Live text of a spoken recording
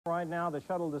Right now, the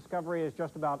shuttle Discovery is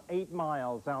just about 8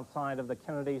 miles outside of the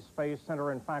Kennedy Space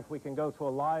Center. In fact, we can go to a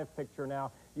live picture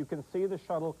now. You can see the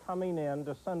shuttle coming in,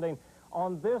 descending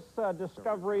on this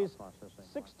Discovery's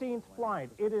 16th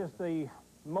flight. It is the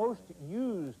most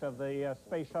used of the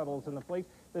space shuttles in the fleet.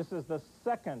 This is the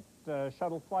second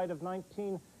shuttle flight of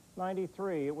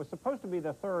 1993. It was supposed to be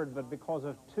the third, but because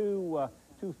of two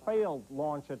failed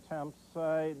launch attempts,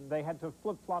 they had to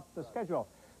flip-flop the schedule.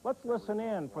 Let's listen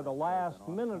in for the last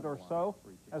minute or so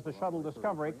as the shuttle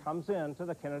Discovery comes into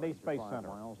the Kennedy Space Center.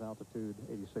 Miles, altitude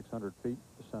 8,600 feet,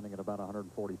 descending at about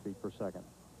 140 feet per second.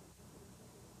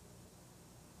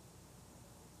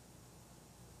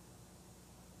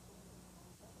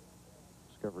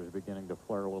 Discovery is beginning to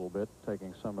flare a little bit,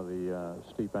 taking some of the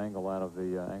steep angle out of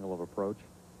the angle of approach,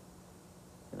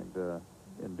 beginning to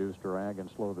induce drag and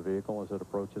slow the vehicle as it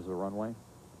approaches the runway.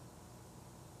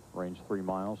 Range 3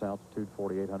 miles, altitude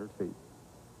 4,800 feet.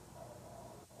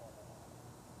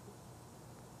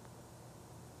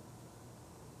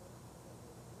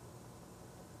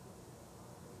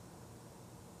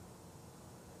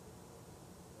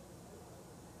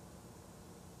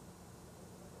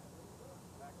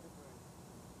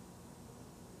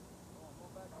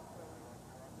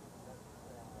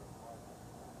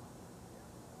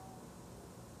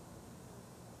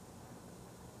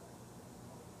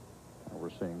 We're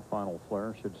seeing final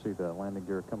flare. Should see the landing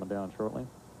gear coming down shortly.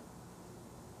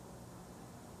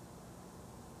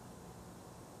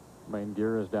 Main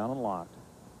gear is down and locked.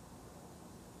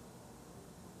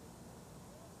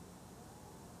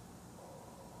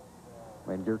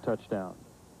 Main gear touchdown.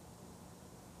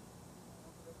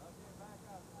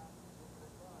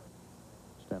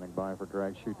 Standing by for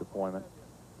drag chute deployment.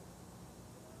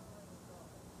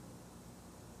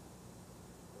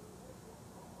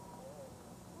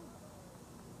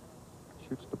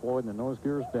 Chutes deployed and the nose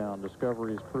gear is down.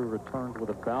 Discovery's crew returns with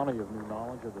a bounty of new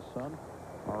knowledge of the sun,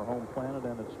 our home planet,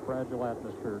 and its fragile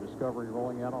atmosphere. Discovery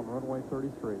rolling out on runway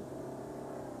 33.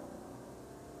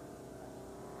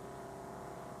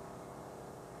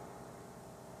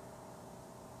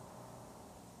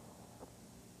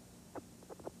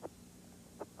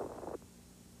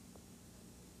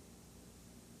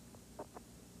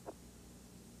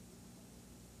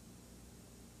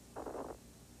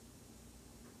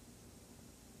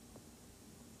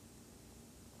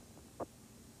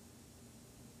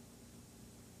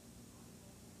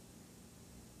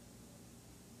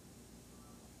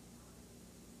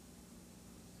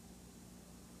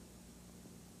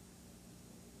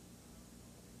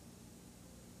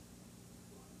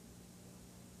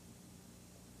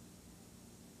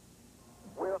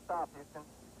 Wheel stop, Houston.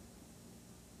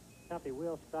 Copy,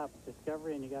 wheel stop,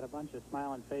 Discovery, and you got a bunch of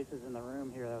smiling faces in the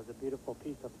room here. That was a beautiful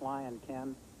piece of flying,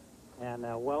 Ken. And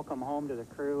welcome home to the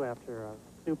crew after a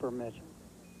super mission.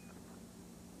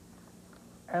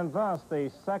 And thus,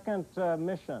 the second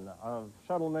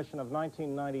shuttle mission of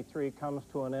 1993 comes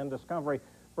to an end. Discovery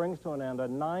brings to an end a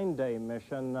 9-day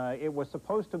mission. It was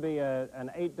supposed to be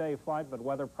an 8-day flight, but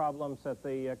weather problems at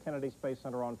the Kennedy Space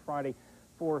Center on Friday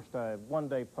forced a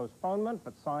 1-day postponement,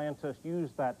 but scientists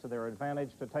used that to their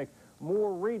advantage to take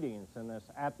more readings in this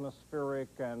atmospheric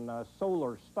and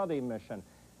solar study mission.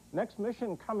 Next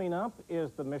mission coming up is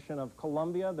the mission of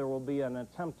Columbia. There will be an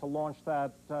attempt to launch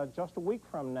that just a week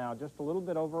from now, just a little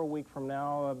bit over a week from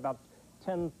now, about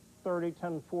 10:30,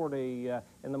 10:40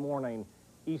 in the morning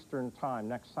Eastern Time,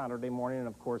 next Saturday morning. And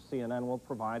of course, CNN will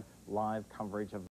provide live coverage of